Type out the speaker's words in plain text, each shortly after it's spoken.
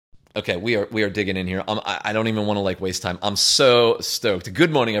Okay, we are digging in here. I don't even want to waste time. I'm so stoked.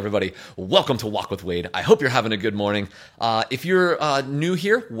 Good morning, everybody. Welcome to Walk with Wade. I hope you're having a good morning. If you're new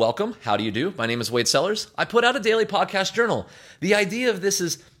here, welcome. How do you do? My name is Wade Sellers. I put out a daily podcast journal. The idea of this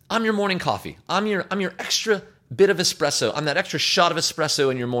is I'm your morning coffee. I'm your extra bit of espresso. I'm that extra shot of espresso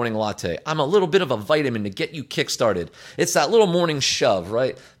in your morning latte. I'm a little bit of a vitamin to get you kick-started. It's that little morning shove,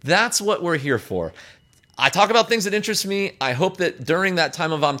 right? That's what we're here for. I talk about things that interest me. I hope that during that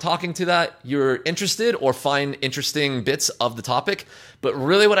time of I'm talking to that, you're interested or find interesting bits of the topic. But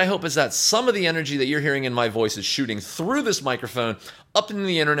really what I hope is that some of the energy that you're hearing in my voice is shooting through this microphone, up into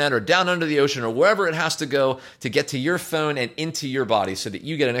the internet or down under the ocean or wherever it has to go to get to your phone and into your body so that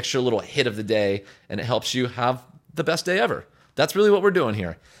you get an extra little hit of the day and it helps you have the best day ever. That's really what we're doing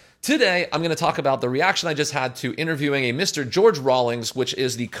here. Today, I'm going to talk about the reaction I just had to interviewing a Mr. George Rawlings, which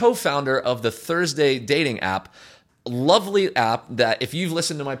is the co-founder of the Thursday dating app. Lovely app that if you've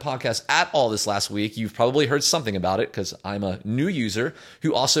listened to my podcast at all this last week, you've probably heard something about it because I'm a new user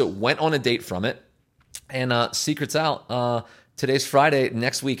who also went on a date from it. And secrets out, today's Friday.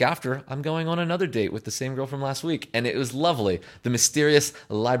 Next week after, I'm going on another date with the same girl from last week. And it was lovely. The mysterious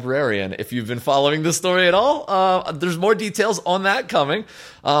librarian. If you've been following the story at all, there's more details on that coming.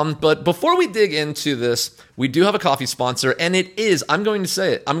 But before we dig into this, we do have a coffee sponsor. And it is, I'm going to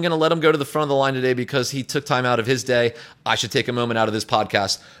say it, I'm going to let him go to the front of the line today because he took time out of his day. I should take a moment out of this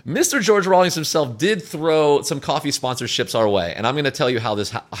podcast. Mr. George Rawlings himself did throw some coffee sponsorships our way. And I'm going to tell you how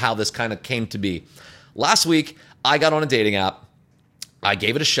this kind of came to be. Last week, I got on a dating app. I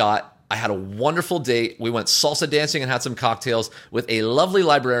gave it a shot. I had a wonderful date. We went salsa dancing and had some cocktails with a lovely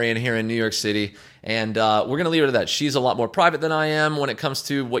librarian here in New York City. And we're going to leave it at that. She's a lot more private than I am when it comes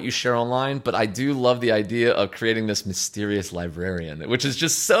to what you share online. But I do love the idea of creating this mysterious librarian, which is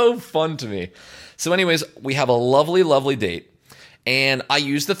just so fun to me. So anyways, we have a lovely, lovely date. And I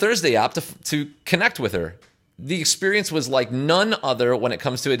used the Thursday app to connect with her. The experience was like none other when it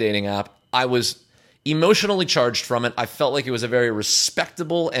comes to a dating app. I was emotionally charged from it. I felt like it was a very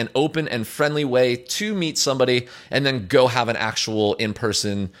respectable and open and friendly way to meet somebody and then go have an actual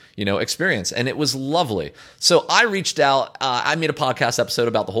in-person, experience. And it was lovely. So I reached out. I made a podcast episode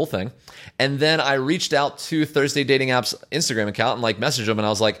about the whole thing. And then I reached out to Thursday Dating App's Instagram account and messaged them. And I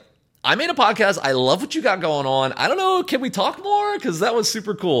was like, I made a podcast. I love what you got going on. I don't know. Can we talk more? Because that was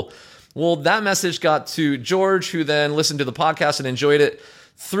super cool. Well, that message got to George, who then listened to the podcast and enjoyed it.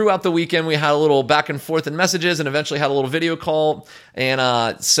 Throughout the weekend, we had a little back and forth in messages and eventually had a little video call.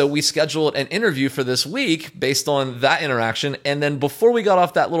 And so we scheduled an interview for this week based on that interaction. And then before we got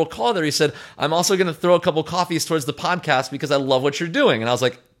off that little call there, he said, I'm also going to throw a couple coffees towards the podcast because I love what you're doing. And I was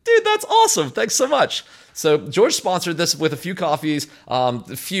like, dude, that's awesome. Thanks so much. So George sponsored this with a few coffees,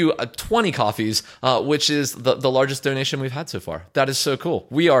 20 coffees, which is the largest donation we've had so far. That is so cool.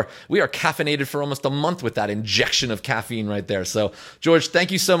 We are caffeinated for almost a month with that injection of caffeine right there. So George,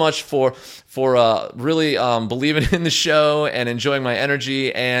 thank you so much for really believing in the show and enjoying my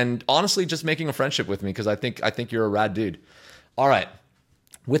energy and honestly just making a friendship with me because I think you're a rad dude. All right.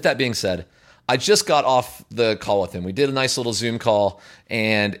 With that being said, I just got off the call with him. We did a nice little Zoom call,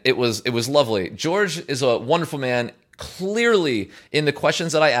 and it was lovely. George is a wonderful man. Clearly, in the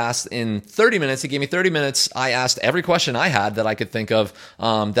questions that I asked in 30 minutes, he gave me 30 minutes. I asked every question I had that I could think of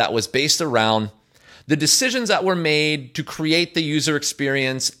that was based around the decisions that were made to create the user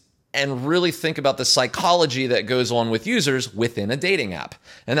experience and really think about the psychology that goes on with users within a dating app.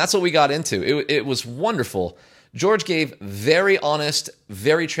 And that's what we got into. It was wonderful. George gave very honest,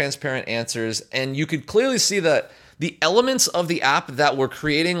 very transparent answers, and you could clearly see that the elements of the app that were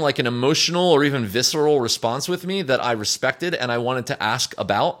creating like an emotional or even visceral response with me that I respected and I wanted to ask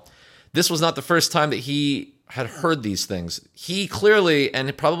about, this was not the first time that he had heard these things. He clearly,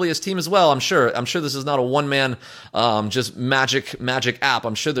 and probably his team as well, I'm sure this is not a one-man just magic app.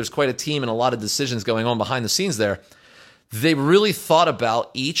 I'm sure there's quite a team and a lot of decisions going on behind the scenes there. They really thought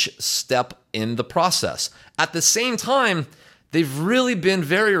about each step in the process. At the same time, they've really been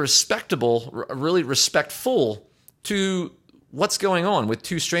very respectable, really respectful to what's going on with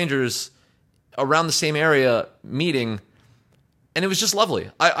two strangers around the same area meeting. And it was just lovely.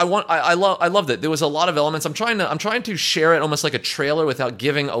 I loved it. There was a lot of elements. I'm trying to share it almost like a trailer without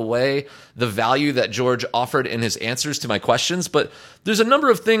giving away the value that George offered in his answers to my questions. But there's a number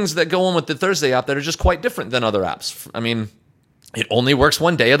of things that go on with the Thursday app that are just quite different than other apps. I mean, it only works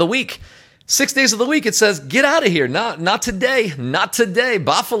one day of the week. 6 days of the week, it says, get out of here. Not today. Not today.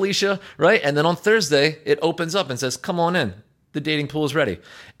 Bye, Felicia. Right? And then on Thursday, it opens up and says, come on in. the dating pool is ready.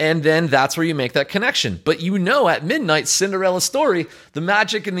 And then that's where you make that connection. But at midnight, Cinderella story, the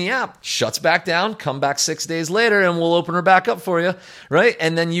magic in the app shuts back down, come back 6 days later, and we'll open her back up for you, right?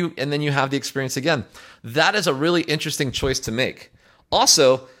 And then you have the experience again. That is a really interesting choice to make.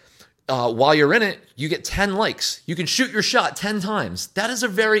 Also, while you're in it, you get 10 likes. You can shoot your shot 10 times. That is a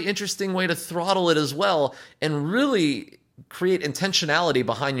very interesting way to throttle it as well and really create intentionality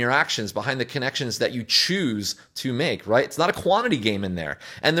behind your actions, behind the connections that you choose to make, right? It's not a quantity game in there.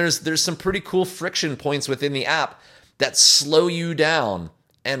 And there's some pretty cool friction points within the app that slow you down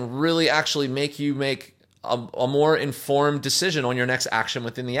and really actually make you make a more informed decision on your next action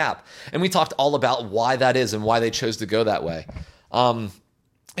within the app. And we talked all about why that is and why they chose to go that way.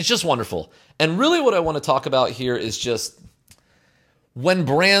 It's just wonderful. And really what I want to talk about here is just when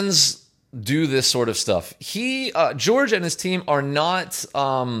brands do this sort of stuff. George and his team are not,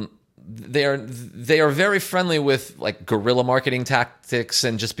 they are very friendly with like guerrilla marketing tactics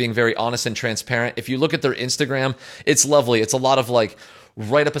and just being very honest and transparent. If you look at their Instagram, it's lovely. It's a lot of like,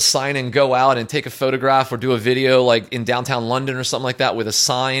 write up a sign and go out and take a photograph or do a video like in downtown London or something like that with a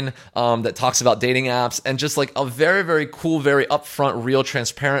sign that talks about dating apps, and just like a very, very cool, very upfront, real,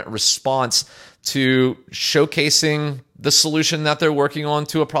 transparent response to showcasing the solution that they're working on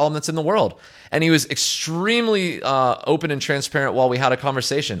to a problem that's in the world. And he was extremely open and transparent while we had a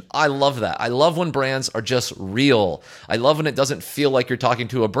conversation. I love that. I love when brands are just real. I love when it doesn't feel like you're talking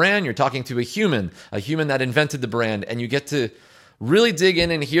to a brand, you're talking to a human that invented the brand, and you get to really dig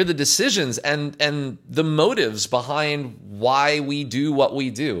in and hear the decisions and the motives behind why we do what we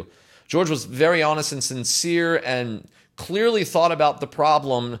do. George was very honest and sincere and clearly thought about the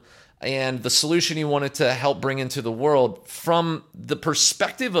problem and the solution he wanted to help bring into the world from the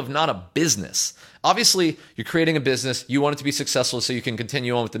perspective of not a business. Obviously, you're creating a business, you want it to be successful so you can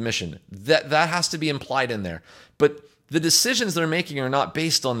continue on with the mission. That has to be implied in there. But the decisions they're making are not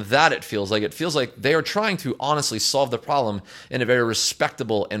based on that, it feels like. It feels like they are trying to honestly solve the problem in a very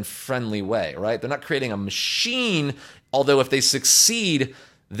respectable and friendly way, right? They're not creating a machine, although if they succeed,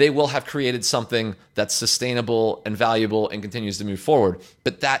 they will have created something that's sustainable and valuable and continues to move forward.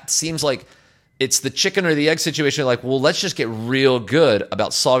 But that seems like it's the chicken or the egg situation. Like, well, let's just get real good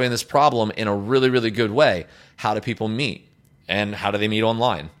about solving this problem in a really, really good way. How do people meet? And how do they meet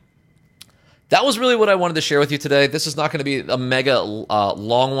online? That was really what I wanted to share with you today. This is not going to be a mega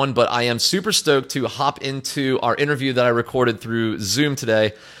long one, but I am super stoked to hop into our interview that I recorded through Zoom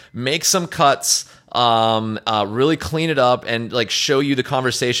today, make some cuts, really clean it up, and like show you the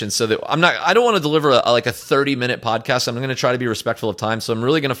conversation. So that I don't want to deliver a 30-minute podcast. I'm going to try to be respectful of time. So I'm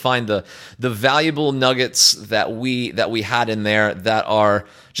really going to find the valuable nuggets that we had in there that are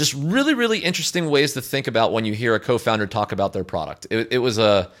just really, really interesting ways to think about when you hear a co-founder talk about their product. It was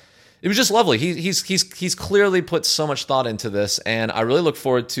just lovely. He's clearly put so much thought into this, and I really look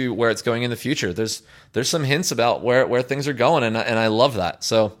forward to where it's going in the future. There's some hints about where things are going, and I love that.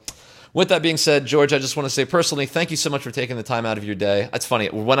 So with that being said, George, I just want to say personally, thank you so much for taking the time out of your day. It's funny,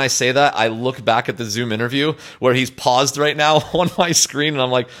 when I say that, I look back at the Zoom interview where he's paused right now on my screen, and I'm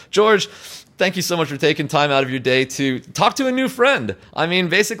like, George, thank you so much for taking time out of your day to talk to a new friend. I mean,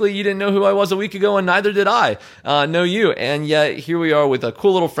 basically, you didn't know who I was a week ago, and neither did I know you. And yet, here we are with a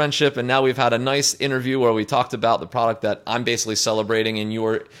cool little friendship, and now we've had a nice interview where we talked about the product that I'm basically celebrating and you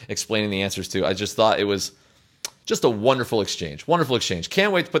were explaining the answers to. I just thought it was just a wonderful exchange. Wonderful exchange.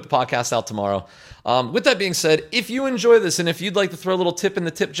 Can't wait to put the podcast out tomorrow. With that being said, if you enjoy this and if you'd like to throw a little tip in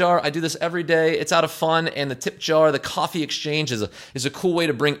the tip jar, I do this every day. It's out of fun, and the tip jar, the coffee exchange, is a cool way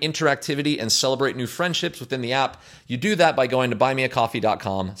to bring interactivity and celebrate new friendships within the app. You do that by going to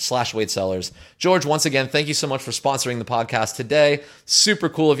buymeacoffee.com/WadeSellers. George, once again, thank you so much for sponsoring the podcast today. Super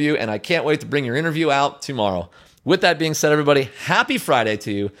cool of you, and I can't wait to bring your interview out tomorrow. With that being said, everybody, happy Friday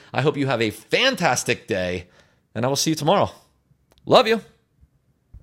to you. I hope you have a fantastic day, and I will see you tomorrow. Love you.